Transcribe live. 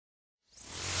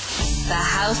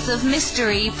House of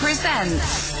Mystery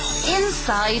presents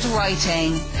Inside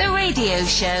Writing, the radio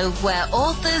show where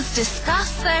authors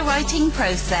discuss their writing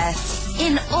process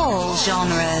in all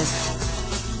genres.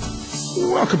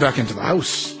 Welcome back into the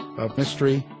House of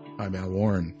Mystery. I'm Al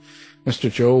Warren.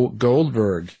 Mr. Joe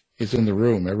Goldberg is in the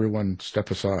room. Everyone step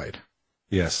aside.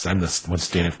 Yes, I'm the one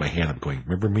standing with my hand up going,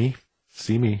 remember me?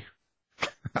 See me?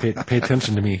 Pay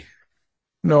attention to me.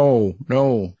 No,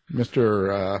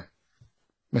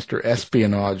 Mr.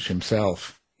 Espionage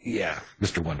himself. Yeah,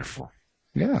 Mr. Wonderful.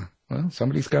 Yeah, well,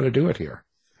 somebody's got to do it here.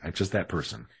 I'm just that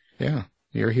person. Yeah,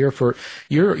 you're here for,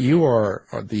 you are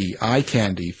the eye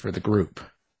candy for the group.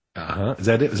 Uh-huh. Is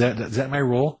that it? Is that my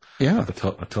role? Yeah.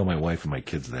 I'll tell my wife and my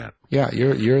kids that. Yeah,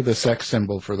 you're the sex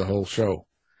symbol for the whole show.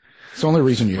 It's the only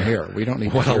reason you're here. We don't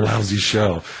need what to hear a lousy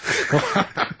show.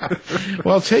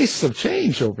 Well, tastes have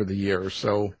changed over the years,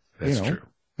 so That's true.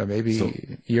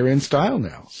 Maybe you're in style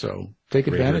now. So take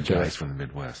advantage of it. From the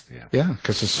Midwest, yeah. Yeah,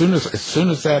 because as soon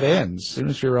as that ends, as soon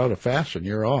as you're out of fashion,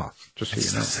 you're off. Just so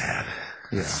it's you know. Sad.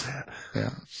 Yeah. It's sad.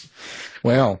 Yeah.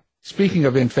 Well, speaking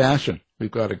of in fashion, we've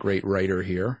got a great writer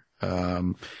here.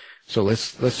 So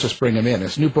let's just bring him in.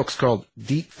 His new book's called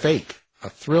Deep Fake, a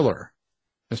thriller.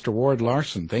 Mr. Ward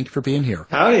Larsen, thank you for being here.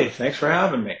 Howdy. Thanks for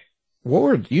having me.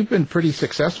 Ward, you've been pretty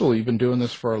successful. You've been doing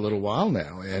this for a little while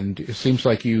now, and it seems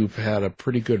like you've had a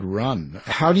pretty good run.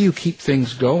 How do you keep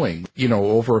things going,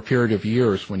 over a period of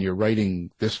years when you're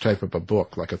writing this type of a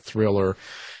book, like a thriller,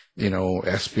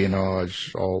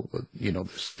 espionage,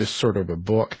 this sort of a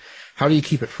book? How do you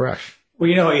keep it fresh?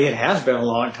 Well, it has been a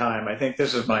long time. I think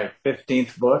this is my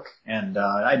 15th book, and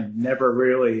I never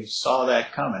really saw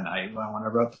that coming. When I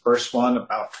wrote the first one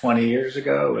about 20 years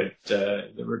ago,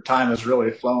 the time has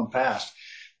really flown past.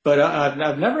 But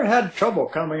I've never had trouble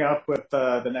coming up with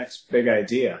the next big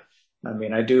idea. I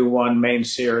mean, I do one main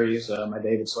series, my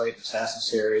David Slayton Assassin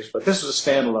series, but this is a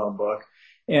standalone book.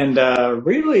 And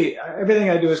really, everything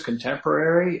I do is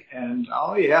contemporary, and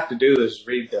all you have to do is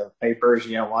read the papers,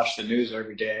 watch the news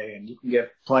every day, and you can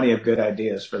get plenty of good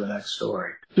ideas for the next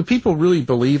story. Do people really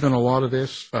believe in a lot of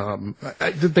this?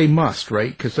 They must,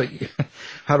 right? Because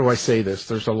how do I say this?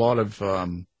 There's a lot of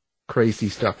crazy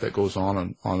stuff that goes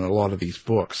on a lot of these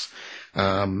books.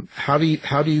 How do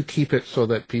you keep it so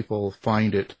that people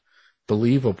find it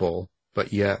believable,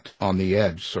 but yet on the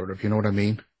edge, sort of? You know what I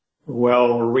mean?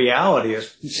 Well, reality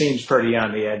seems pretty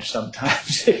on the edge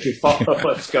sometimes if you follow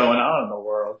what's going on in the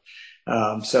world.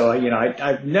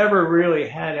 I've never really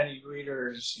had any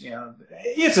readers,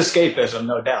 it's escapism,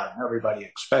 no doubt. Everybody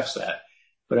expects that.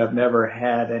 But I've never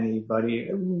had anybody,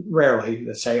 rarely,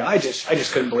 that say, I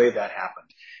just couldn't believe that happened.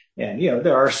 And,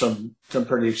 there are some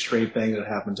pretty extreme things that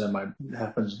happens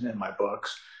in my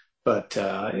books. But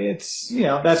it's,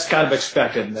 that's kind of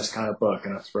expected in this kind of book,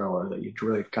 in a thriller, that you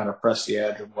really kind of press the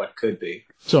edge of what could be.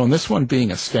 So in this one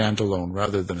being a standalone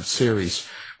rather than a series,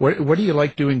 what do you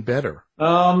like doing better?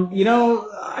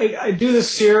 I do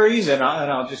this series, and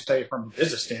I'll just tell you from a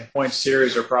business standpoint,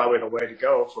 series are probably the way to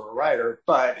go for a writer,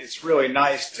 but it's really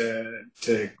nice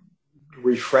to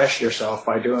refresh yourself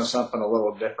by doing something a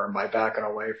little different, by backing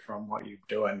away from what you're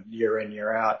doing year in,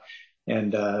 year out.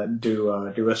 And do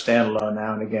a standalone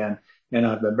now and again. And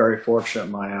I've been very fortunate.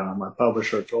 My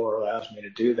publisher, Tor, allows me to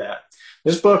do that.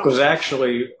 This book was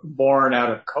actually born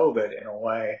out of COVID in a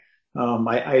way.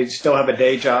 I still have a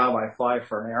day job. I fly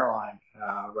for an airline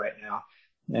right now,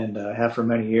 and have for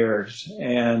many years.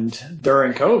 And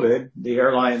during COVID, the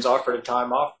airlines offered a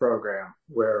time off program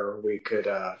where we could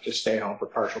just stay home for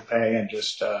partial pay and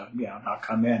just not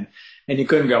come in. And you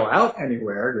couldn't go out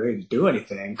anywhere to do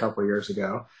anything a couple of years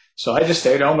ago. So I just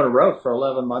stayed home and wrote for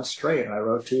 11 months straight. And I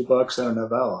wrote 2 books and a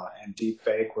novella, and Deep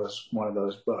Fake was one of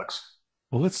those books.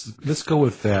 Well, let's go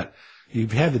with that.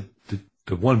 You've had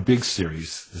the one big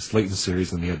series, the Slayton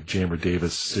series, and you had Jammer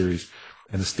Davis series,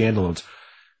 and the standalones.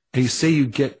 And you say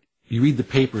you read the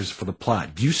papers for the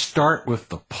plot. Do you start with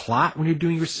the plot when you're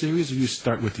doing your series, or do you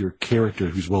start with your character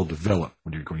who's well developed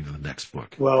when you're going to the next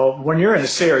book? Well, when you're in a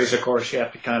series, of course, you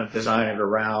have to kind of design it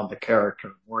around the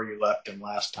character, where you left him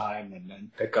last time, and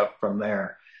then pick up from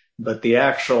there. But the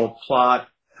actual plot,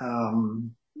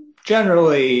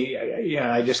 generally,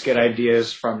 I just get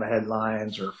ideas from the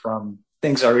headlines or from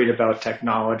things I read about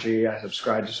technology. I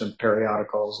subscribe to some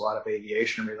periodicals, a lot of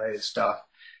aviation-related stuff,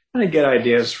 and I get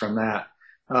ideas from that.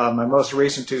 My most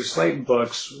recent 2 Slayton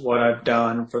books, what I've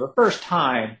done for the first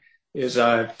time is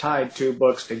I've tied 2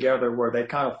 books together where they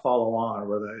kind of follow on,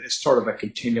 where it's sort of a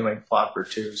continuing plot for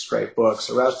 2 straight books.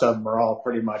 The rest of them are all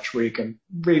pretty much where you can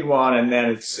read one and then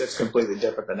it's completely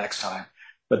different the next time.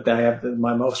 But I have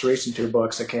my most recent 2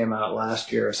 books that came out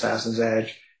last year, Assassin's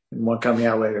Edge, and one coming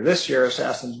out later this year,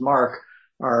 Assassin's Mark.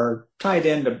 are tied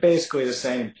into basically the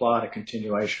same plot, a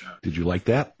continuation of. Did you like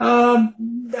that? I'm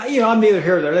neither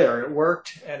here nor there. It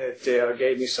worked, and it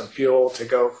gave me some fuel to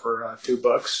go for 2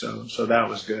 books, so that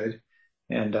was good.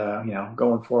 And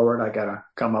going forward, I got to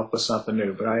come up with something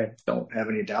new. But I don't have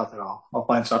any doubt that I'll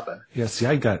find something. Yeah, see,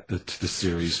 I got the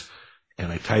series,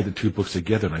 and I tied the 2 books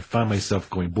together, and I found myself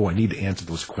going, boy, I need to answer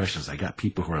those questions. I got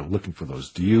people who are looking for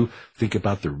those. Do you think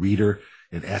about the reader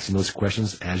and asking those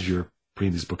questions as you're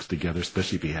putting these books together,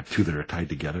 especially if you have 2 that are tied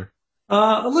together?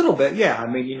 A little bit, yeah. I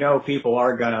mean, people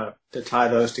are going to tie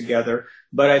those together,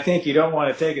 but I think you don't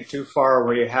want to take it too far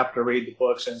where you have to read the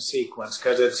books in sequence,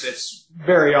 because it's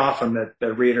very often that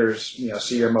the readers,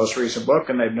 see your most recent book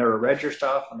and they've never read your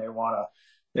stuff and they want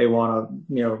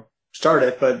to, start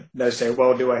it, but they say,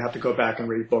 well, do I have to go back and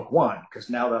read book 1? Because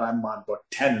now that I'm on book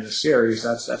 10 in the series,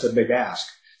 that's a big ask.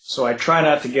 So I try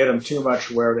not to get them too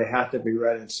much where they have to be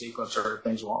read in sequence or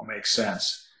things won't make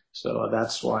sense. So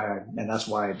that's why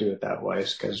I do it that way,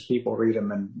 is because people read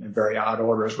them in very odd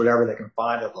orders, whatever they can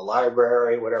find at the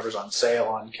library, whatever's on sale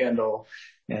on Kindle,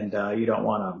 and you don't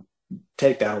want to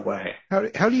take that away.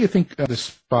 How do you think the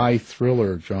spy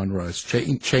thriller genre has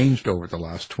changed over the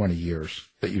last 20 years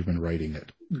that you've been writing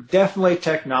it? Definitely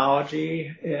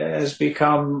technology has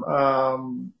become,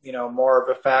 more of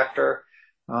a factor.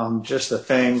 Just the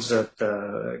things that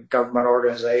government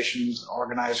organizations,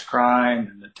 organized crime,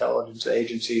 and intelligence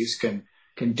agencies can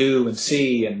do and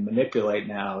see and manipulate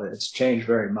now. It's changed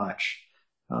very much.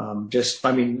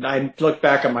 I look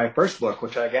back at my first book,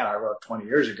 which again I wrote 20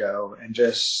 years ago, and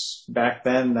just back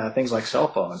then things like cell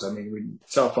phones.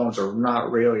 Cell phones are not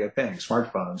really a thing,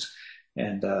 smartphones,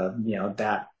 and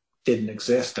that didn't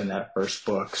exist in that first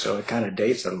book, so it kind of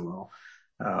dates it a little.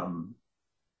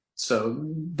 So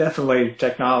definitely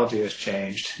technology has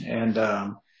changed. And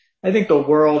I think the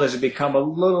world has become a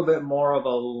little bit more of a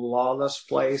lawless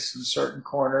place in certain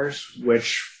corners,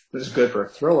 which is good for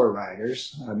thriller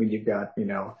writers. You've got,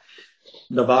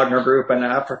 the Wagner Group in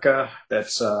Africa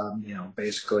that's,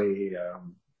 basically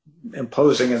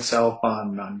imposing itself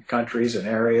on countries and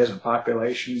areas and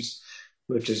populations,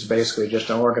 which is basically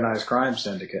just an organized crime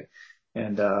syndicate.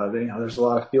 And, there's a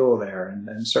lot of fuel there,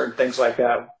 and certain things like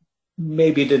that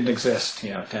maybe didn't exist,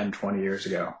 10, 20 years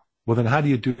ago. Well, then how do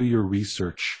you do your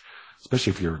research,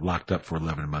 especially if you're locked up for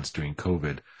 11 months during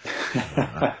COVID?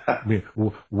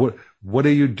 What do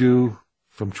you do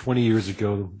from 20 years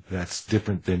ago that's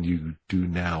different than you do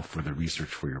now for the research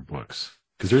for your books?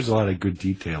 Because there's a lot of good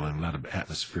detail and a lot of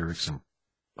atmospherics, and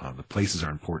the places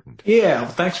are important. Yeah,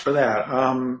 well, thanks for that.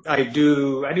 I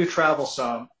do travel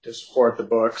some to support the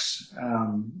books,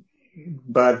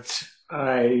 but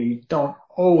I don't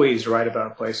always write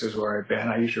about places where I've been.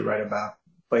 I usually write about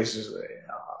places.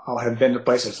 I'll have been to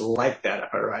places like that if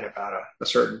I write about a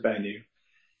certain venue.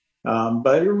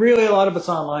 But really, a lot of it's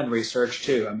online research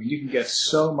too. You can get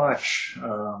so much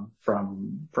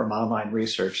from online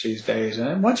research these days,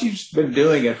 and once you've been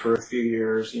doing it for a few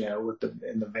years, in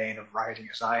the vein of writing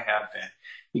as I have been,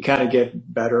 you kind of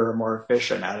get better or more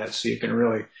efficient at it. So you can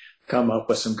really come up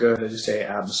with some good, as you say,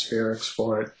 atmospherics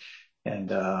for it. And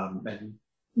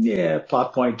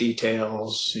plot point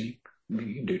details. You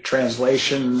can do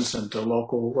translations into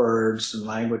local words and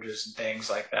languages and things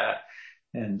like that.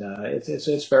 And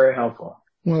it's very helpful.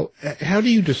 Well, how do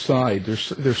you decide?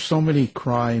 There's so many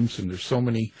crimes and there's so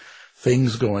many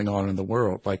things going on in the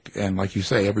world. Like you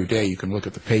say, every day you can look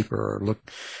at the paper or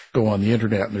go on the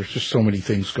internet, and there's just so many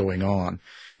things going on.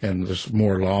 And there's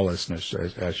more lawlessness,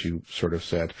 as you sort of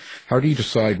said. How do you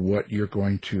decide what you're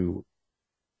going to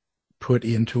put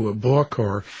into a book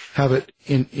or have it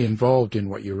involved in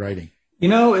what you're writing?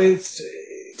 It's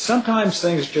sometimes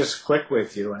things just click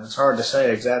with you, and it's hard to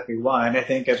say exactly why. And I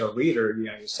think as a reader,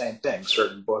 the same thing.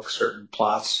 Certain books, certain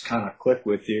plots kind of click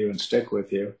with you and stick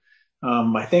with you.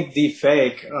 I think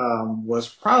Deepfake was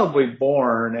probably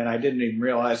born, and I didn't even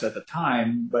realize at the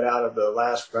time, but out of the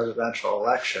last presidential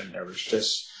election, there was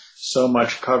just so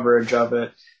much coverage of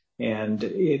it. And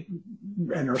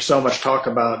there was so much talk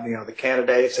about, the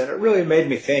candidates, and it really made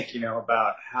me think,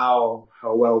 about how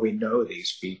well we know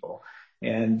these people.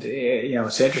 And,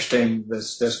 it's interesting,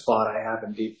 this plot I have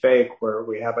in Deepfake, where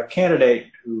we have a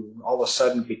candidate who all of a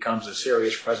sudden becomes a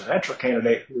serious presidential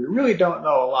candidate who we really don't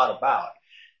know a lot about,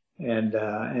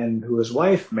 and who his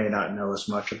wife may not know as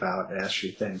much about as she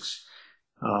thinks.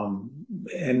 And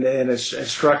it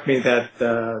struck me that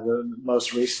the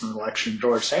most recent election,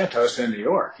 George Santos in New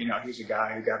York, he's a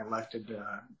guy who got elected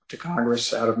to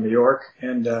Congress out of New York,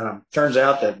 and turns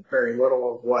out that very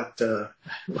little of what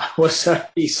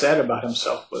he said about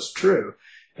himself was true.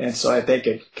 And so I think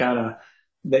it kind of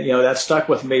that stuck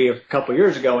with me a couple of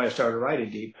years ago when I started writing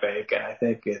Deepfake, and I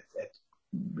think it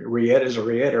is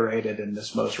reiterated in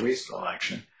this most recent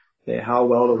election. How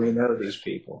well do we know these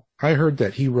people? I heard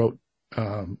that he wrote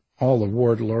all of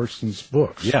Ward Larsen's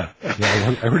books. Yeah. I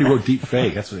heard he wrote Deep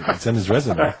Fake. That's what it's on his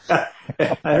resume. I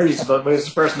heard he was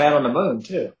the first man on the moon,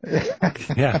 too.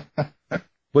 Yeah.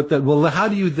 Well, how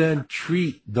do you then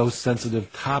treat those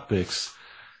sensitive topics?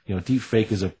 Deep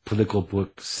Fake is a political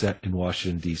book set in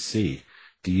Washington, D.C.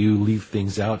 Do you leave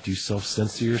things out? Do you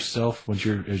self-censor yourself as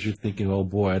you're thinking, oh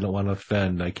boy, I don't want to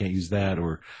offend, I can't use that,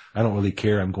 or I don't really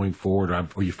care, I'm going forward,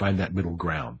 or you find that middle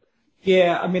ground?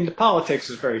 Yeah, I mean, the politics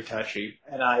is very touchy,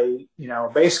 and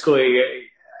basically,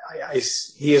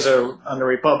 he is on the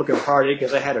Republican Party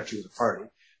because I had to choose a party.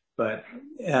 But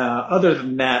other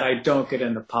than that, I don't get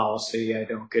into policy. I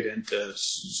don't get into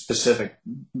specific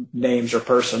names or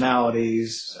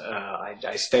personalities.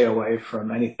 I stay away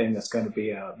from anything that's going to be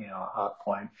a hot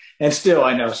point. And still,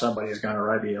 I know somebody is going to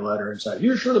write me a letter and say,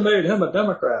 "You should have made him a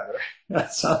Democrat," or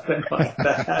something like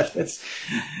that.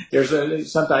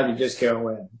 Sometimes you just can't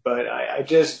win. But I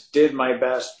just did my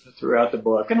best throughout the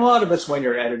book, and a lot of it's when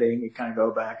you're editing, you kind of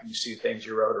go back and you see things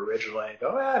you wrote originally and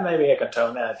go, maybe I can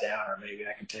tone that down, or maybe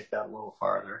I can take that a little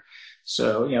farther.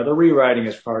 So, the rewriting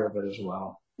is part of it as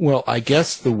well. Well, I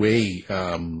guess the way,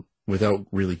 without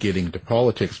really getting into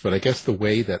politics, but I guess the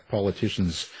way that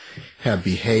politicians have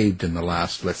behaved in the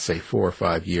last, let's say, 4 or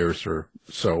 5 years or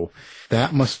so,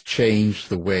 that must change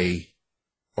the way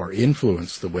or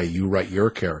influence the way you write your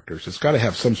characters. It's got to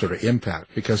have some sort of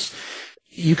impact, because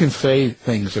you can say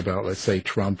things about, let's say,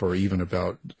 Trump, or even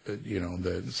about,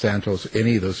 the Santos,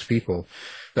 any of those people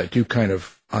that do kind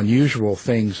of unusual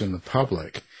things in the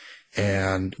public.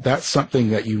 And that's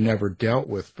something that you never dealt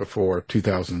with before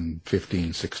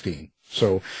 2015, 16.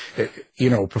 So,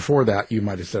 before that, you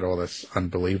might have said, oh, that's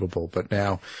unbelievable. But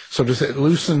now, so does it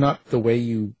loosen up the way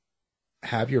you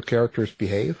have your characters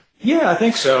behave? Yeah, I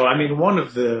think so. I mean, one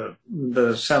of the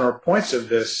center points of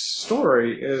this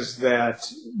story is that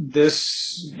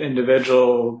this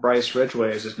individual, Bryce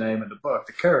Ridgway is his name in the book,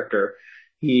 the character,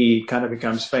 he kind of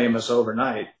becomes famous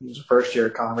overnight. He's a first-year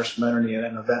congressman, and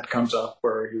an event comes up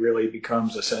where he really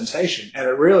becomes a sensation. And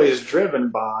it really is driven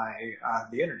by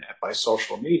the internet, by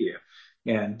social media.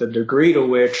 And the degree to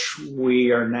which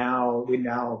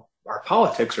our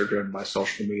politics are driven by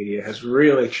social media has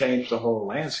really changed the whole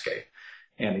landscape.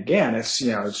 And again, it's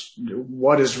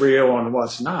what is real and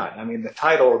what's not. I mean, the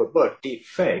title of the book, Deep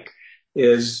Fake,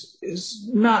 is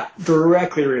not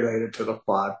directly related to the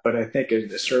plot, but I think it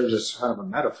serves as kind of a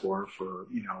metaphor for,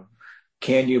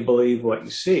 can you believe what you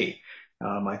see?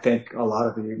 I think a lot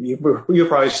of you've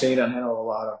probably seen, and I know a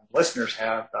lot of listeners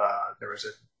have, there was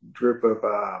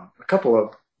a couple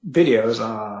of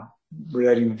videos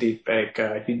relating to deep fake.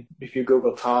 If you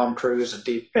Google Tom Cruise and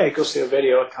deep fake, you'll see a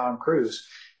video of Tom Cruise,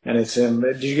 and it's him.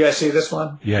 Did you guys see this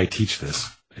one? Yeah, I teach this.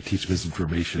 I teach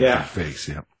misinformation and fakes,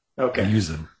 yeah. Okay. I use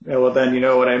them. Yeah, well, then you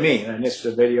know what I mean. And this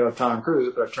is a video of Tom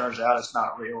Cruise, but it turns out it's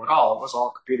not real at all. It was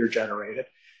all computer generated.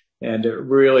 And it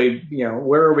really,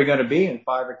 where are we going to be in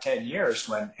 5 or 10 years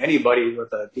when anybody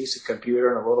with a decent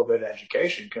computer and a little bit of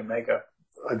education can make a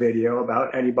video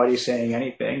about anybody saying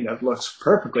anything that looks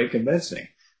perfectly convincing?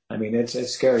 I mean, it's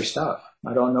scary stuff.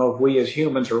 I don't know if we as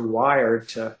humans are wired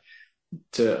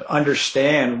to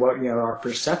understand what, our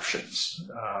perceptions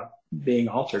being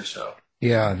altered so.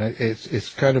 Yeah, and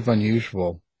it's kind of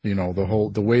unusual,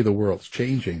 the way the world's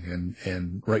changing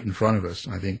and right in front of us.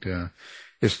 I think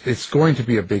it's going to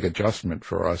be a big adjustment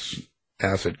for us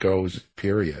as it goes,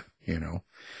 period,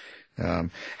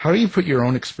 How do you put your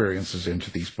own experiences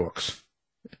into these books?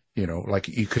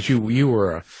 Because you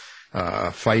were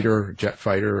a fighter, jet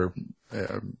fighter,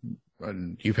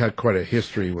 and you've had quite a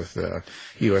history with the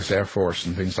U.S. Air Force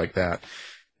and things like that.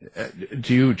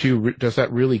 Does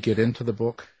that really get into the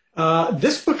book?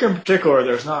 This book in particular,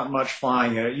 there's not much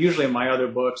flying in it. Usually in my other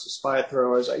books, The Spy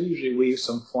Thrillers, I usually weave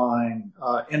some flying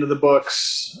into the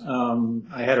books.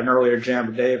 I had an earlier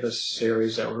Jammer Davis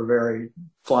series that were very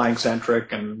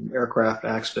flying-centric and aircraft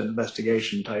accident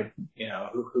investigation type,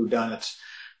 whodunits.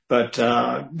 But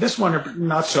this one,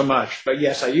 not so much. But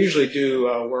yes, I usually do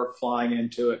work flying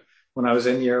into it. When I was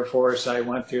in the Air Force, I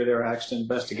went through their accident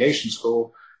investigation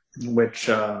school, which,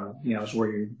 is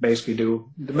where you basically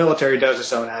the military does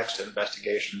its own accident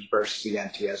investigations versus the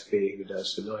NTSB, who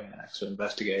does civilian accident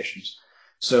investigations.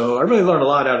 So I really learned a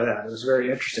lot out of that. It was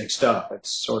very interesting stuff. It's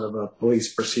sort of a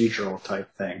police procedural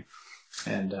type thing.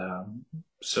 And a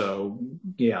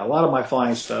lot of my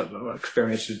flying stuff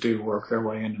experiences do work their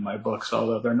way into my books,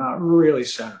 although they're not really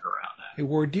centered around that. Hey,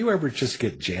 Ward, do you ever just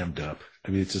get jammed up?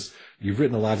 I mean, it's just, you've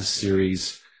written a lot of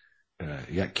series.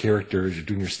 You got characters, you're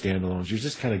doing your standalones, you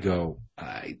just kind of go,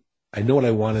 I I know what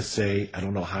I want to say. I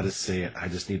don't know how to say it. I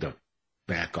just need to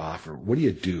back off. Or what do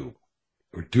you do?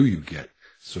 Or do you get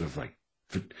sort of like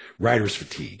writer's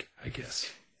fatigue, I guess?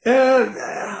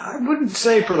 I wouldn't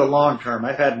say for the long term.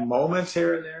 I've had moments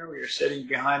here and there where you're sitting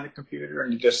behind the computer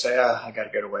and you just say, I got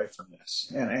to get away from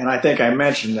this. And I think I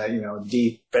mentioned that,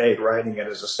 deep fake writing it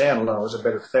as a standalone was a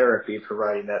bit of therapy for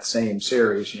writing that same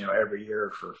series, every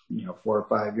year for, 4 or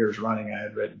 5 years running. I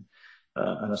had written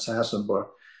an assassin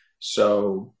book.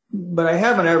 So, but I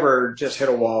haven't ever just hit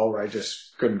a wall where I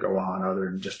just couldn't go on other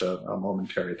than just a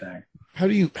momentary thing. How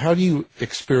do you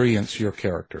experience your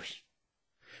characters?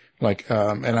 Like,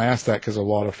 and I ask that because a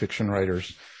lot of fiction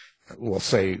writers will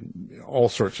say all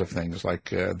sorts of things.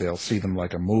 Like, they'll see them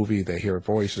like a movie. They hear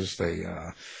voices.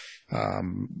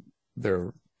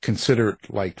 They're considered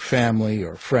like family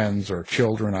or friends or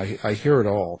children. I hear it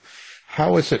all.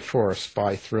 How is it for a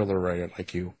spy thriller writer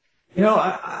like you?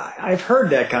 I've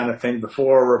heard that kind of thing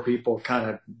before, where people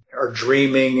kind of are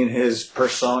dreaming in his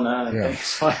persona and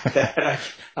things like that.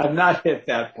 I've not hit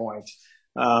that point.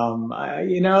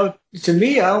 To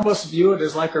me, I almost view it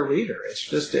as like a reader.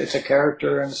 It's a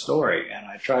character in a story, and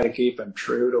I try to keep him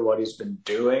true to what he's been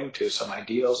doing, to some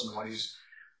ideals and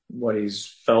what he's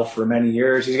felt for many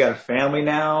years. He's got a family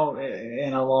now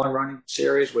in a long running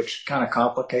series, which kind of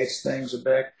complicates things a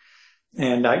bit.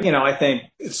 And, I think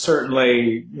it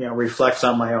certainly, reflects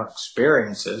on my own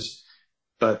experiences,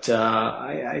 but,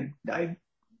 I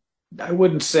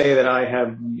wouldn't say that I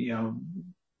have,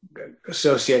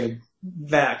 associated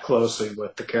that closely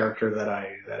with the character that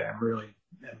I'm really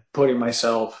putting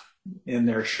myself in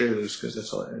their shoes, because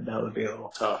that would be a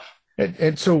little tough.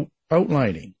 And so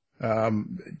outlining,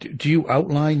 do you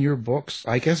outline your books?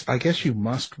 I guess you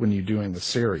must when you're doing the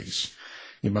series.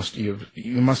 You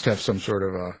must have some sort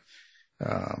of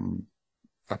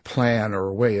a plan or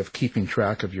a way of keeping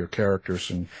track of your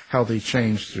characters and how they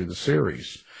change through the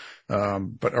series.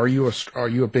 But are you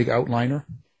a big outliner?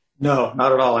 No,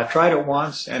 not at all. I tried it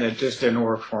once and it just didn't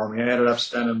work for me. I ended up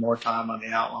spending more time on the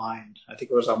outline. I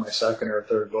think it was on my second or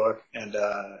third book, and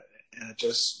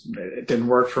it didn't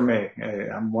work for me.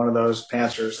 I'm one of those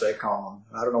pantsers, they call them.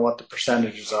 I don't know what the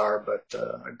percentages are, but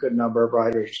a good number of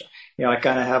writers, I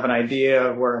kind of have an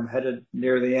idea of where I'm headed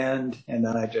near the end, and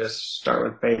then I just start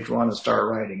with page 1 and start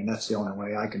writing, and that's the only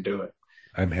way I can do it.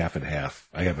 I'm half and half.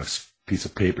 I have a piece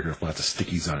of paper here with lots of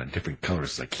stickies on it, different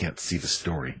colors, so I can't see the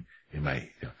story in my.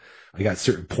 I got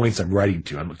certain points I'm writing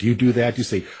to. Do you do that? You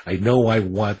say, I know I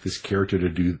want this character to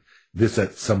do this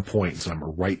at some point, so I'm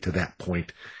going to write to that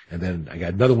point. And then I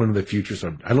got another one in the future,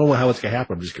 so I don't know how it's going to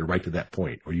happen. I'm just going to write to that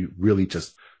point. Or you really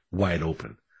just wide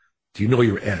open? Do you know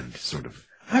your end, sort of?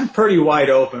 I'm pretty wide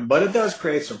open, but it does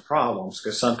create some problems,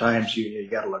 because sometimes you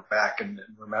got to look back and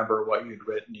remember what you'd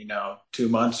written, 2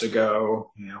 months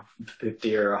ago,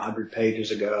 50 or 100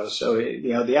 pages ago. So,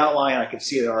 the outline, I can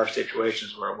see there are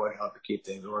situations where it would help to keep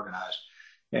things organized.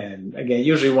 And again,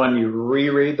 usually when you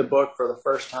reread the book for the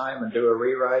first time and do a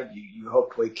rewrite, you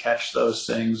hopefully catch those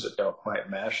things that don't quite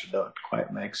mesh, that don't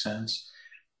quite make sense.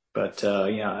 But,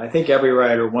 I think every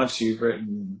writer, once you've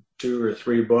written 2 or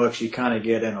 3 books, you kind of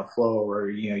get in a flow where,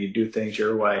 you do things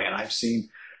your way. And I've seen,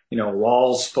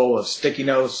 walls full of sticky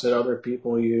notes that other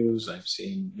people use. I've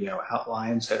seen,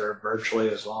 outlines that are virtually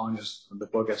as long as the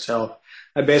book itself.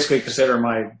 I basically consider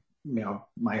my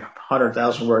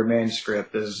 100,000 word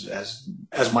manuscript as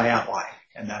my outline.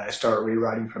 And then I start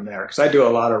rewriting from there, because I do a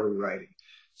lot of rewriting.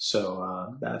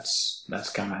 So, that's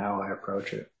kind of how I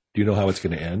approach it. Do you know how it's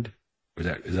going to end? Or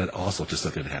is that also just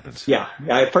something that happens? Yeah,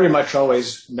 I pretty much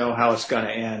always know how it's going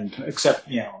to end, except,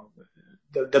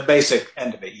 the basic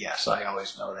end of it, yes, I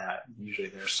always know that. Usually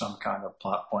there's some kind of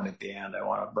plot point at the end. I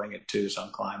want to bring it to some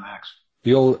climax.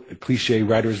 The old cliche,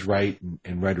 writers write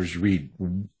and writers read.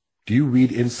 Do you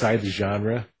read inside the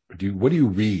genre? What do you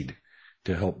read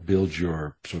to help build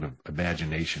your sort of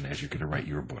imagination as you're going to write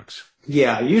your books?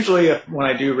 Yeah, usually when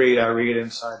I do read, I read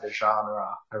inside the genre.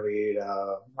 I read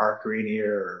Mark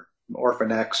Grenier or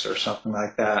Orphan X or something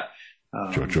like that.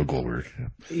 Joe Goldberg.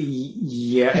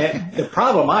 Yeah, and the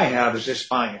problem I have is just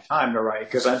finding time to write,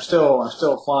 because I'm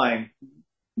still flying,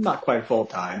 not quite full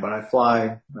time, but I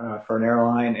fly for an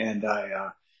airline, and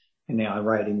I'm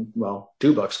writing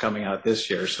 2 books coming out this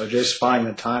year. So just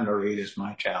finding the time to read is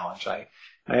my challenge. I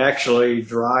actually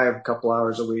drive a couple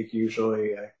hours a week,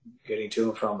 usually getting to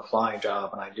and from the flying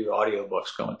job, and I do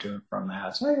audiobooks going to and from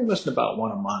that. So I listen to about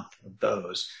 1 a month of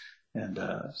those. And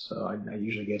so I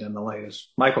usually get in the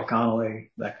latest Michael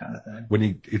Connelly, that kind of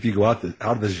thing. If you go out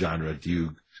of this genre,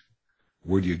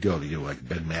 where do you go? Do you go like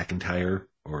Ben McIntyre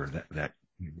or that?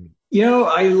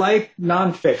 I like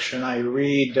nonfiction. I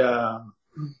read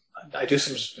I do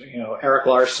some, Eric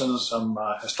Larsen, some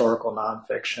historical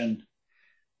nonfiction.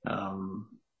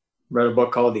 Read a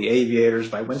book called The Aviators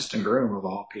by Winston Groom, of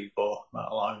all people,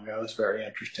 not long ago. It's very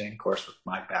interesting. Of course, with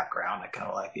my background, I kind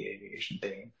of like the aviation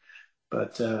theme.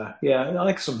 But yeah, I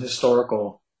like some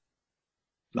historical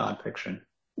nonfiction.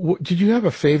 Did you have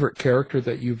a favorite character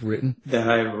that you've written? That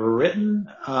I've written?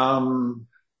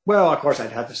 Well, of course,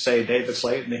 I'd have to say David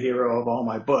Slayton, the hero of all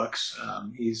my books.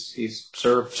 He's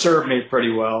served me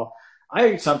pretty well.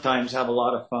 I sometimes have a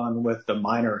lot of fun with the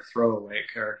minor throwaway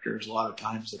characters. A lot of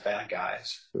times, the bad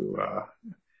guys who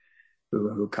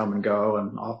come and go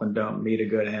and often don't meet a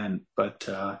good end. But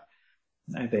I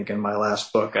think in my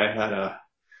last book, I had a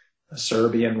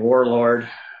Serbian warlord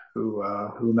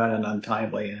who met an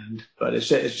untimely end. But it's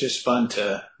just fun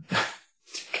to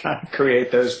kind of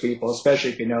create those people,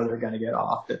 especially if you know they're going to get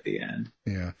off at the end.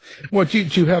 Yeah. Well, do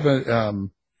you have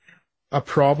a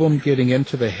problem getting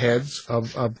into the heads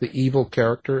of the evil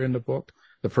character in the book,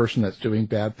 the person that's doing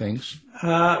bad things?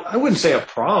 I wouldn't say a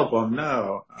problem,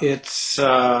 no. It's,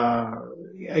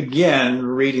 again,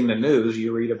 reading the news,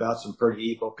 you read about some pretty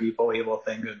evil people, evil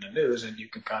things in the news, and you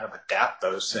can kind of adapt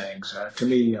those things. To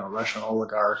me, Russian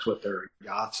oligarchs with their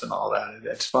yachts and all that,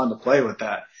 it's fun to play with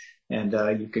that. And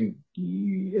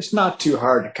it's not too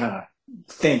hard to kind of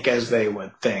think as they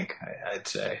would think, I'd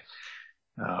say.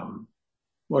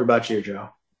 What about you, Joe?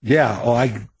 Yeah, well,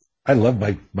 I love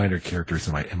my minor characters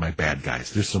and my bad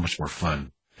guys. They're so much more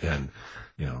fun than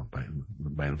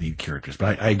my lead characters.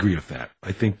 But I agree with that.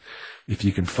 I think if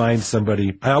you can find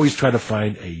somebody, I always try to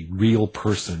find a real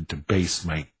person to base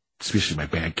especially my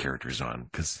bad characters on,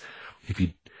 because if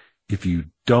you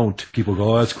don't, people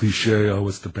go, oh, that's cliche. Oh,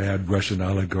 it's the bad Russian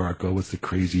oligarch. Oh, it's the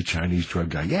crazy Chinese drug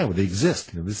guy. Yeah, well, they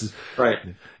exist. This is right,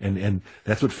 and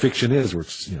that's what fiction is. Where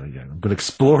it's I'm going to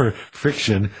explore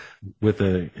fiction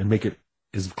and make it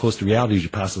as close to reality as you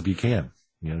possibly can.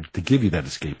 To give you that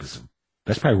escapism.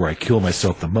 That's probably where I kill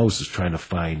myself the most, is trying to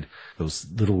find those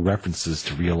little references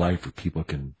to real life where people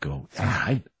can go,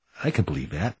 I can believe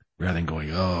that. Rather than going,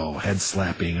 oh, head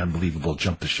slapping, unbelievable,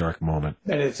 jump the shark moment.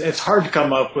 And it's hard to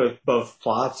come up with both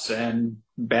plots and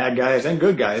bad guys and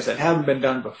good guys that haven't been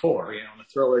done before. In the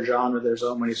thriller genre, there's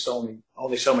only so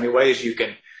many ways you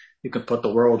can put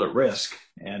the world at risk,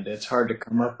 and it's hard to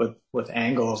come up with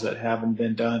angles that haven't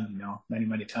been done, many,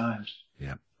 many times.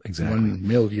 Yeah, exactly. $1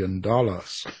 million.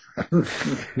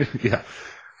 Yeah,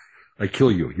 I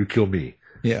kill you, you kill me.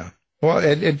 Yeah. Well,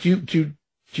 and do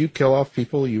you kill off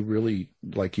people you really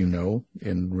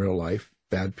in real life?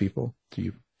 Bad people? Do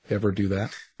you ever do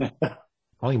that?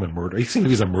 Calling him a murderer. You seem to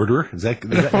be a murderer. Is that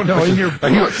no? In your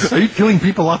are you killing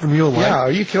people off in real life? Yeah.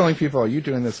 Are you killing people? Are you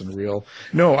doing this in real?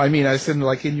 No. I mean, I said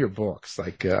in your books.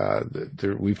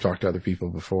 We've talked to other people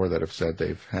before that have said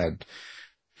they've had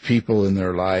people in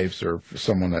their lives or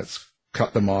someone that's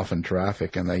cut them off in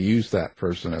traffic, and they use that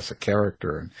person as a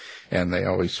character, and they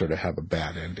always sort of have a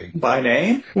bad ending. By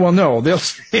name? Well, no, they'll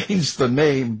change the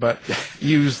name, but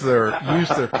use their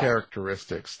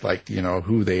characteristics,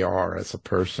 who they are as a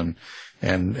person,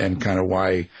 and kind of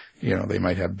why they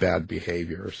might have bad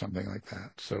behavior or something like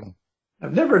that. So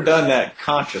I've never done that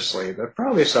consciously, but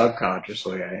probably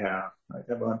subconsciously I have. I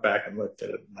went back and looked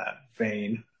at it in that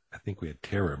vein. I think we had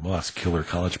Tara Moss kill her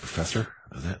college professor.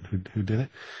 Is that who did it?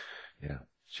 Yeah,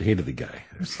 she hated the guy.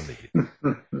 There's something.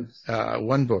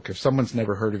 One book. If someone's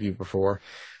never heard of you before,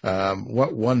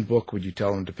 what one book would you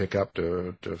tell them to pick up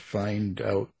to find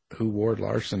out who Ward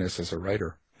Larsen is as a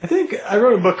writer? I think I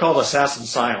wrote a book called Assassin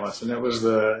Silence, and it was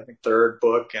the third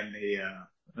book in the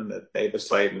David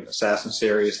Slayton Assassin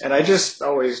series. And I just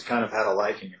always kind of had a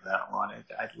liking of that one.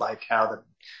 I like how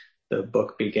the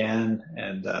book began,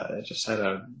 and it just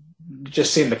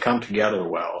seemed to come together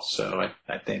well. So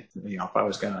I think if I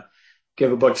was going to give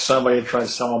a book to somebody and try to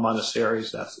sell them on the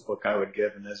series, that's the book I would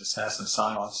give, and there's Assassin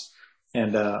Silence.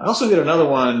 And I also did another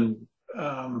one,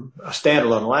 a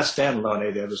standalone. The last standalone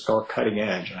I did was called Cutting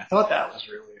Edge, and I thought that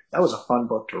was a fun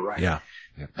book to write. Yeah.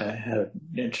 It had an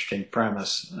interesting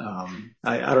premise.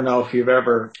 I don't know if you've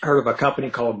ever heard of a company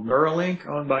called Neuralink,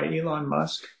 owned by Elon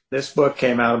Musk. This book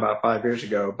came out about 5 years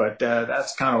ago, but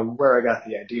that's kind of where I got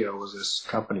the idea, was this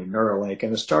company Neuralink,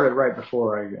 and it started right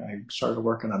before I started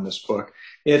working on this book.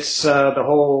 It's the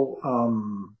whole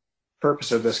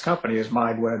purpose of this company is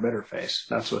mind web interface.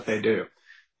 That's what they do.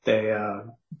 They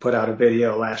put out a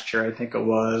video last year, I think it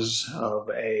was, of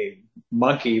a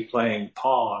monkey playing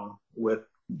Pong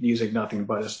using nothing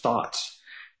but his thoughts.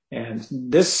 And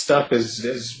this stuff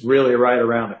is really right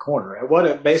around the corner. And what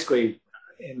it basically,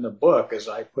 in the book, as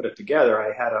I put it together,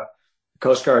 I had a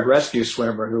Coast Guard rescue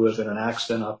swimmer who was in an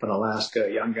accident up in Alaska,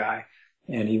 a young guy,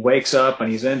 and he wakes up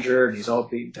and he's injured and he's all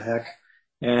beaten to heck.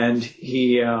 and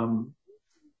he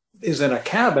is in a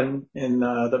cabin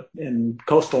in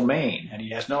coastal Maine, and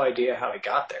he has no idea how he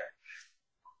got there.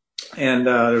 And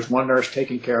there's one nurse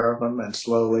taking care of him, and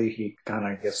slowly he kind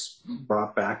of gets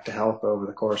brought back to health over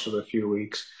the course of a few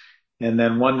weeks. And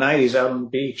then one night he's out on the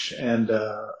beach, and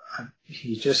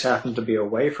he just happens to be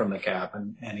away from the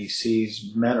cabin, and he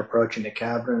sees men approaching the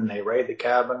cabin, and they raid the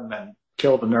cabin and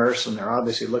kill the nurse, and they're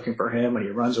obviously looking for him, and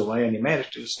he runs away, and he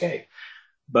manages to escape.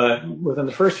 But within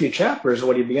the first few chapters,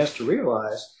 what he begins to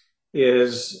realize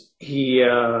is he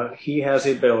has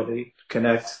the ability to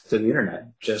connect to the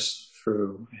internet just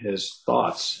through his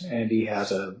thoughts, and he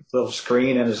has a little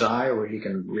screen in his eye where he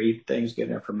can read things, get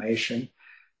information,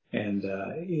 and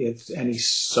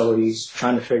he's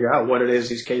trying to figure out what it is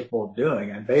he's capable of doing.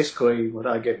 And basically,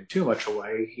 without giving too much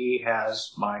away, he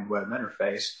has mind-web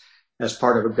interface as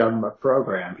part of a government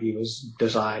program. He was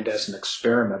designed as an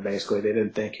experiment. Basically, they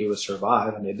didn't think he would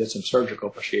survive, and they did some surgical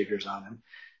procedures on him.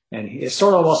 And it's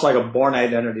sort of almost like a born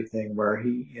identity thing where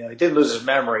he didn't lose his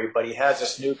memory, but he has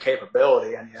this new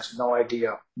capability, and he has no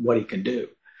idea what he can do.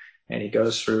 And he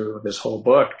goes through this whole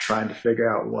book trying to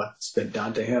figure out what's been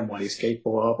done to him, what he's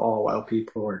capable of, all while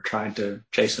people are trying to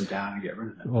chase him down and get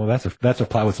rid of him. Well, that's a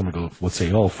plot with someone would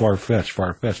say, "Oh, far-fetched,"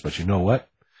 but you know what?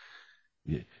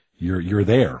 You're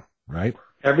there, right?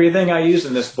 Everything I use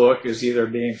in this book is either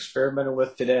being experimented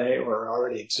with today or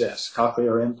already exists.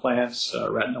 Cochlear implants,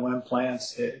 retinal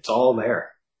implants, it's all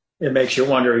there. It makes you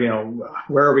wonder,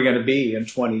 where are we going to be in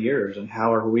 20 years, and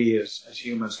how are we as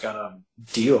humans going to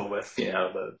deal with,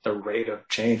 the rate of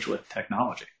change with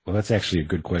technology? Well, that's actually a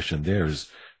good question there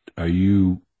are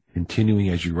you continuing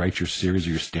as you write your series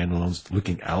or your standalones,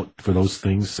 looking out for those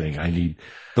things, saying, I need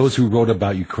those who wrote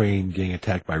about Ukraine getting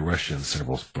attacked by Russia in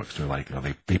several books. They're like,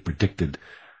 they predicted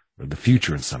the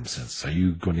future in some sense. Are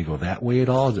you going to go that way at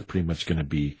all? Is it pretty much going to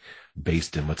be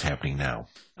based in what's happening now?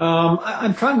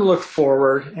 I'm trying to look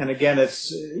forward. And again, it's,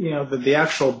 the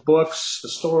actual books, the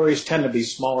stories tend to be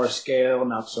smaller scale,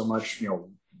 not so much,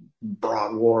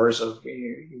 broad wars of,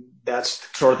 that's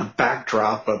sort of the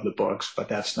backdrop of the books, but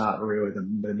that's not really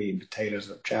the meat and potatoes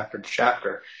of chapter to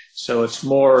chapter. So it's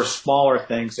more smaller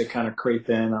things that kind of creep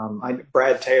in.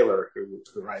 Brad Taylor, who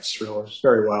writes thrillers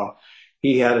very well,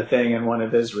 he had a thing in one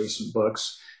of his recent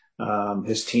books.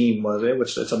 His team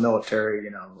it's a military,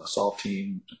 assault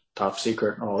team, top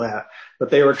secret and all that. But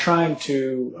they were trying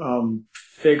to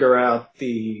figure out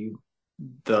they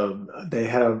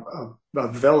had a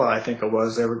villa, I think it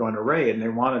was, they were going to raid, and they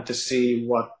wanted to see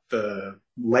what the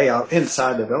layout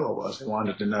inside the villa was. They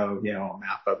wanted to know, a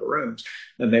map of the rooms.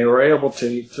 And they were able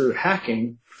to, through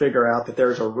hacking, figure out that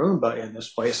there's a Roomba in this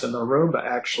place, and the Roomba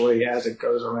actually, as it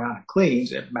goes around and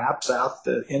cleans, it maps out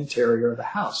the interior of the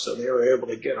house. So they were able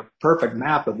to get a perfect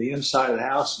map of the inside of the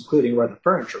house, including where the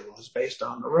furniture was, based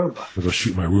on the Roomba. I'm going to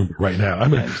shoot my Roomba right now.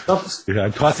 I'm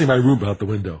tossing my Roomba out the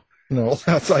window. No,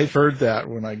 I heard that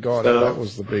when I got it. That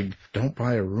was the big, don't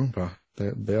buy a Roomba.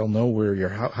 They'll know where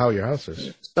how your house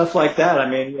is. Stuff like that. I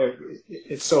mean,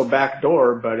 it's so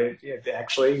backdoor, but it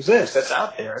actually exists. It's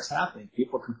out there. It's happening.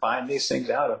 People can find these things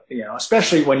out,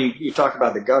 especially when you talk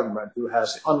about the government, who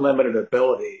has unlimited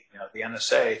ability, the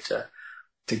NSA,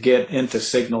 to get into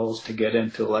signals, to get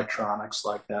into electronics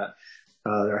like that.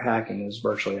 Their hacking is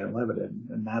virtually unlimited.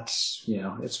 And that's,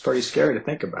 it's pretty scary to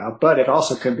think about, but it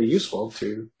also can be useful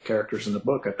to characters in the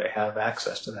book if they have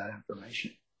access to that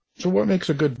information. So what makes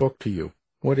a good book to you?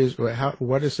 What is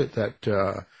it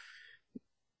that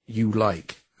you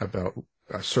like about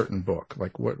a certain book?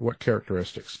 Like what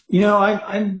characteristics?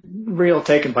 I'm real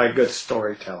taken by good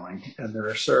storytelling, and there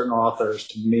are certain authors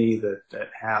to me that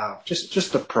have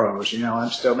just the prose. I'm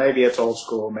still, maybe it's old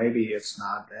school, maybe it's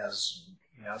not as,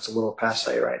 it's a little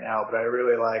passé right now, but I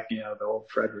really like, the old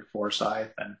Frederick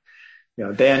Forsyth, and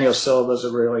Daniel Silva's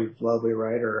a really lovely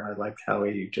writer. I like how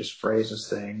he just phrases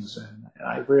things, and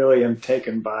I really am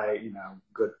taken by,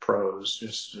 good prose,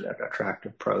 just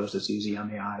attractive prose that's easy on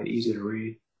the eye, easy to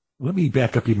read. Let me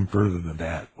back up even further than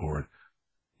that, Ord.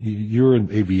 You're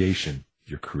in aviation,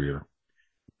 your career.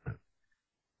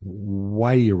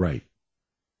 Why do you write?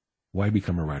 Why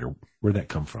become a writer? Where'd that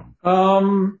come from?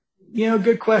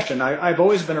 Good question. I've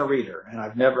always been a reader, and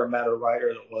I've never met a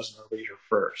writer that wasn't a reader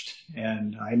first.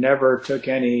 And I never took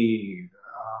any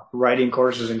writing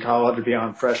courses in college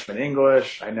beyond freshman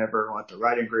English. I never went to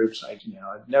writing groups. It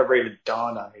never even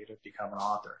dawned on me to become an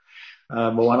author.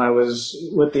 But when I was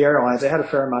with the airlines, I had a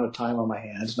fair amount of time on my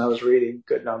hands, and I was reading a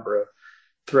good number of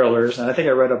thrillers, and I think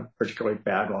I read a particularly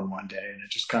bad one day, and I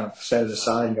just kind of set it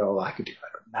aside and go, well, I could do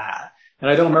better than that. And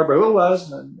I don't remember who it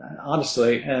was,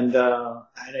 honestly, and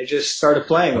I just started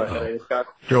playing with it. I just got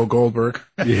Joe Goldberg.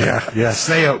 Yeah.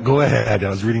 Say it. Go ahead. I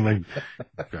was reading my.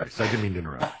 So I didn't mean to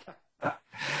interrupt.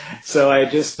 So I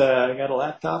just got a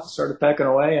laptop and started pecking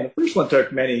away, and the first one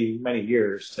took many, many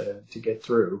years to get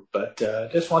through, but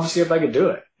just wanted to see if I could do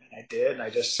it. And I did, and I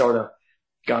just sort of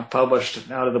got published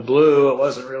out of the blue. It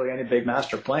wasn't really any big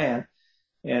master plan.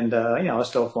 And, I was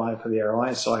still flying for the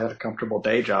airline, so I had a comfortable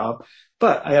day job.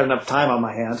 But I had enough time on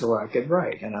my hands where I could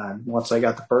write. And once I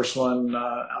got the first one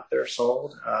out there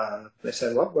sold, they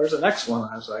said, well, where's the next one?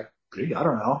 I was like, gee, I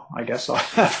don't know. I guess I'll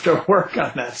have to work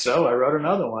on that. So I wrote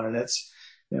another one, and it's,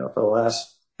 for the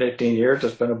last 15 years,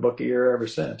 it's been a book a year ever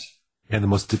since. And the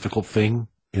most difficult thing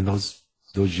in those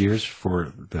years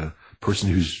for the person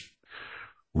who's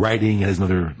writing has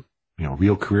another,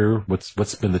 real career,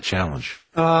 what's been the challenge?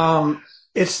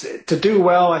 It's to do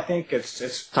well. I think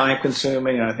it's time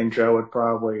consuming, and I think Joe would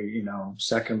probably,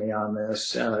 second me on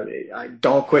this. I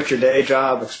don't quit your day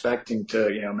job expecting to,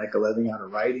 make a living out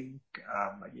of writing.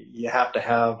 You have to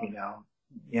have,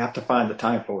 you have to find the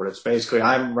time for it. It's basically,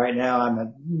 I'm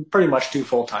at pretty much 2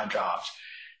 full-time jobs,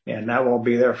 and that won't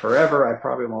be there forever. I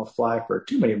probably won't fly for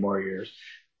too many more years.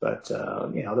 But,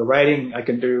 the writing I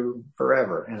can do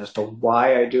forever. And as to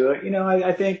why I do it,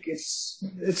 I think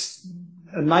it's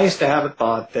nice to have a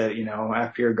thought that,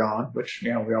 after you're gone, which,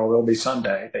 we all will be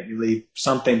someday, that you leave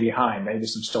something behind, maybe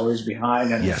some stories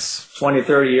behind. And yes. 20,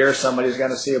 30 years, somebody's going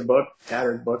to see a book,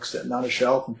 tattered book sitting on a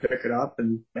shelf and pick it up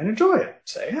and enjoy it.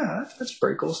 Say, yeah, that's a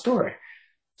pretty cool story.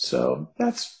 So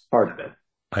that's part of it.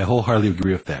 I wholeheartedly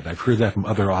agree with that. I've heard that from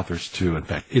other authors too. In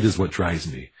fact, it is what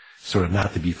drives me, sort of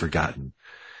not to be forgotten.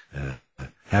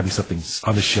 Having something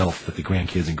on the shelf that the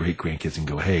grandkids and great grandkids can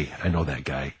go, hey, I know that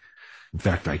guy. In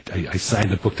fact, I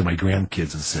signed a book to my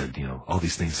grandkids and said, all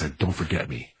these things said, don't forget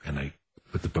me. And I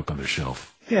put the book on their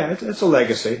shelf. Yeah, it's a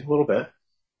legacy, a little bit.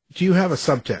 Do you have a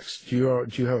subtext? Do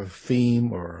you have a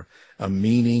theme or a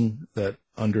meaning that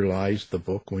underlies the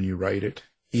book when you write it,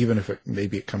 even if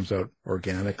maybe it comes out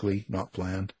organically, not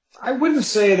planned? I wouldn't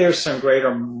say there's some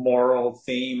greater moral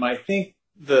theme. I think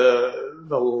the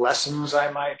lessons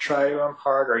I might try to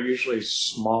impart are usually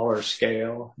smaller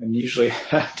scale and usually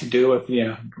have to do with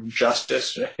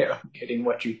justice, getting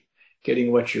what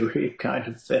you reap kind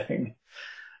of thing.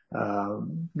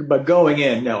 But going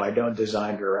in, no, I don't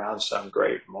design it around some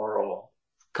great moral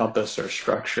compass or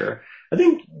structure. I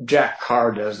think Jack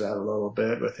Carr does that a little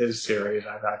bit with his series.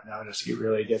 I've noticed he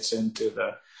really gets into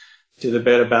the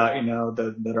bit about,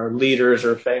 that our leaders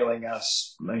are failing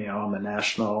us, on the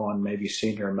national and maybe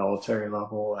senior military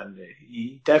level. And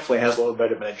he definitely has a little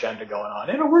bit of an agenda going on.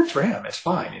 And it works for him. It's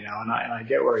fine, and I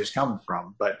get where he's coming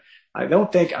from. But I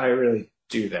don't think I really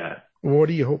do that. What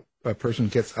do you hope a person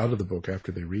gets out of the book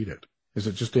after they read it? Is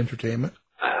it just entertainment?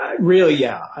 Really,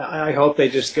 yeah. I hope they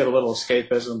just get a little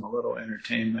escapism, a little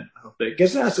entertainment. I hope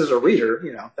because that's as a reader,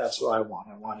 that's what I want.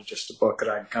 I wanted just a book that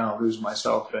I can kind of lose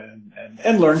myself in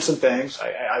and learn some things.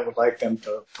 I would like them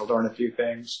to learn a few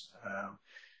things.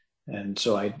 And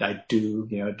so I do,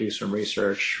 do some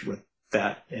research with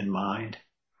that in mind.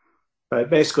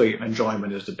 But basically,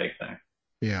 enjoyment is the big thing.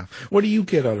 Yeah. What do you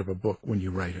get out of a book when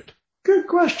you write it? Good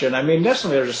question. I mean,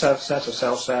 definitely there's a sense of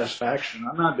self-satisfaction.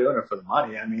 I'm not doing it for the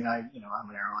money. I mean, I'm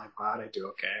an airline pilot. I do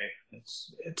okay.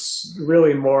 It's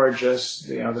really more just,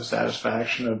 the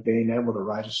satisfaction of being able to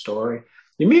write a story.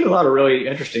 You meet a lot of really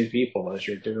interesting people as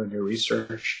you're doing your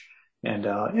research and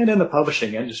in the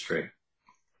publishing industry.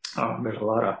 There's a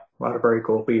lot of very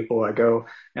cool people. I go,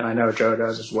 and I know Joe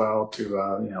does as well,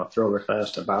 to Thriller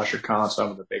Fest and BoucherCon, some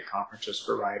of the big conferences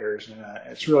for writers. And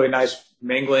it's really nice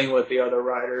mingling with the other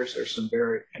writers. There's some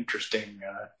very interesting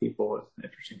people with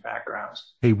interesting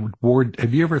backgrounds. Hey, Ward,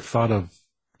 have you ever thought of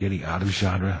getting out of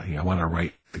genre? I want to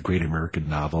write the great American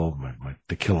novel,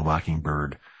 To Kill a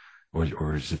Mockingbird,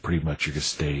 or is it pretty much you're going to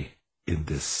stay in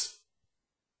this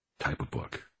type of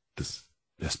book, this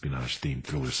espionage-themed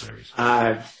thriller series?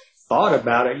 I've thought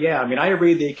about it, yeah. I mean, I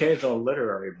read the occasional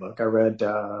literary book. I read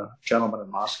Gentleman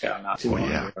in Moscow not too long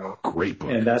ago. Great book.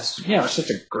 And that's, it's such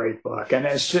a great book. And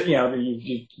it's,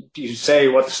 you say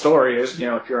what the story is, if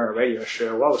you're on a radio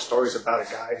show, well, the story's about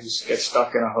a guy who gets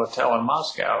stuck in a hotel in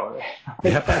Moscow.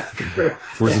 Yep.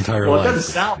 For his entire life. Well, it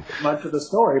doesn't sound much of the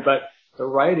story, but the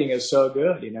writing is so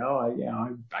good,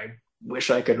 I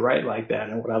wish I could write like that.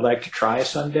 And would I like to try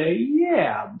someday?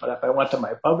 Yeah. But if I went to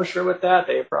my publisher with that,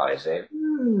 they'd probably say,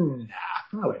 nah,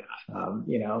 probably not.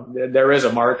 There is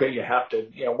a market. You have to,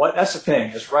 that's the thing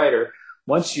as writer,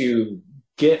 once you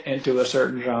get into a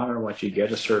certain genre, once you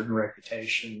get a certain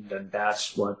reputation, then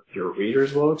that's what your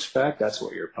readers will expect. That's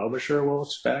what your publisher will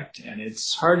expect. And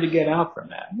it's hard to get out from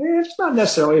that. It's not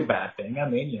necessarily a bad thing. I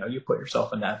mean, you put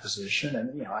yourself in that position,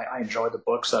 and, I enjoy the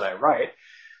books that I write.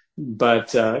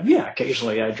 But,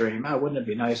 occasionally I dream, wouldn't it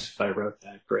be nice if I wrote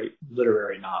that great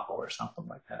literary novel or something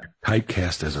like that?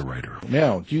 Typecast as a writer.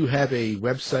 Now, do you have a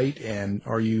website, and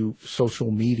are you social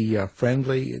media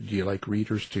friendly? Do you like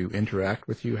readers to interact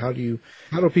with you? How do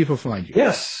people find you?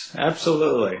 Yes,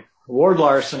 absolutely. Ward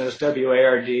Larsen is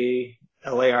WARDLARSEN.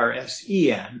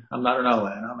 I'm not an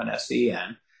ON, I'm an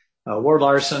SEN. Ward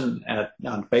Larsen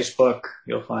on Facebook.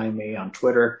 You'll find me on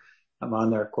Twitter. I'm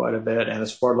on there quite a bit, and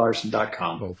it's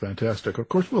wardlarsen.com. Oh, fantastic. Of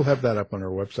course, we'll have that up on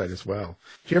our website as well.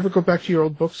 Do you ever go back to your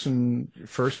old books and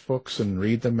first books and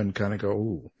read them and kind of go,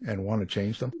 ooh, and want to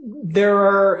change them?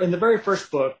 In the very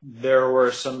first book, there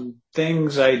were some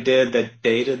things I did that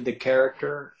dated the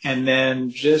character, and then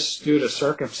just due to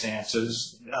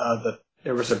circumstances,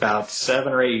 there was about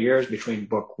 7 or 8 years between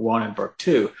book 1 and book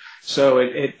 2. So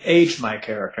it aged my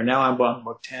character. Now I'm on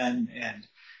book 10, and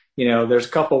there's a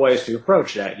couple ways to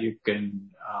approach that. You can,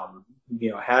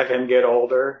 have him get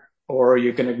older, or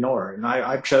you can ignore it. And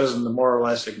I've chosen the more or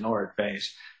less ignored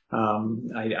phase.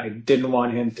 I didn't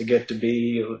want him to get to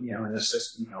be, in his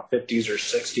 50s or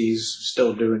 60s,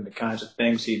 still doing the kinds of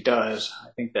things he does. I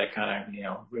think that kind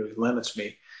of, really limits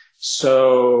me.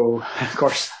 So, of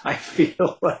course, I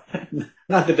feel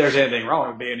not that there's anything wrong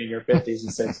with being in your 50s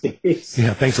and 60s.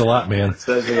 Yeah, thanks a lot, man.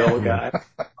 Says the old guy.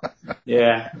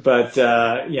 Yeah, but,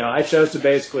 I chose to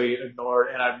basically ignore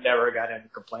it, and I've never got any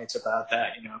complaints about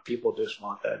that. People just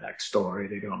want that next story.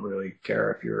 They don't really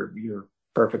care if you're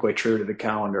perfectly true to the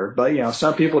calendar. But,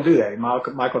 some people do that.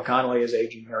 Michael Connelly is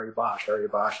aging Harry Bosch. Harry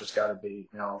Bosch has got to be,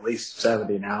 at least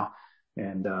 70 now.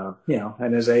 And,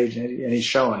 and his age, and he's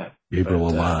showing it. Gabriel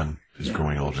Alon is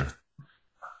growing older.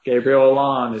 Gabriel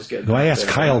Alon is getting. No, I asked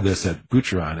Kyle this at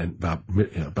Butcheron and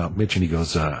about Mitch, and he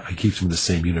goes, he keeps him in the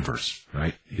same universe,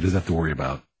 right? He doesn't have to worry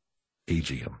about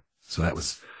aging him. So that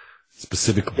was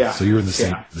specifically. Yeah, so you're in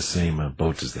the same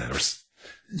boat as that, or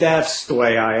that's the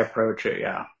way I approach it.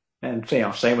 Yeah, and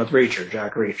same with Reacher,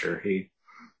 Jack Reacher. He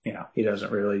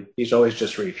doesn't really. He's always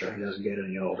just Reacher. He doesn't get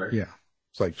any older. Yeah,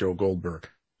 it's like Joe Goldberg.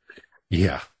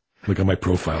 Yeah. Look at my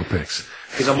profile pics.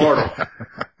 He's immortal.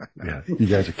 Yeah, you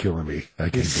guys are killing me. I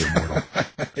can't be immortal.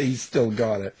 He's still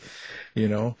got it,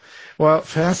 Well,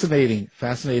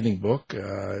 fascinating book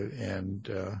and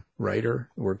writer.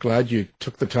 We're glad you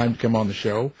took the time to come on the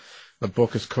show. The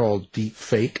book is called Deep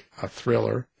Fake, a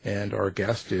thriller, and our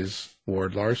guest is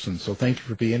Ward Larsen. So thank you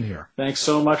for being here. Thanks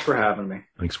so much for having me.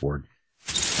 Thanks, Ward.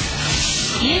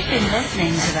 You've been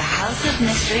listening to the House of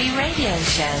Mystery radio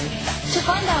show. To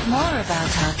find out more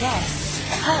about our guests,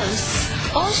 hosts,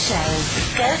 or shows,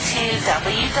 go to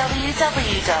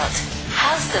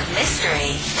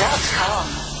www.houseofmystery.com.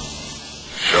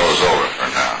 Show's over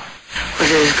for now. Was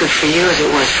it as good for you as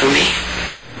it was for me?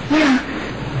 Yeah.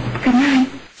 Good night.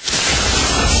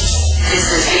 This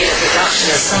has been a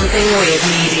production of Something Weird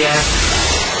Media.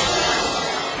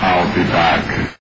 I'll be back.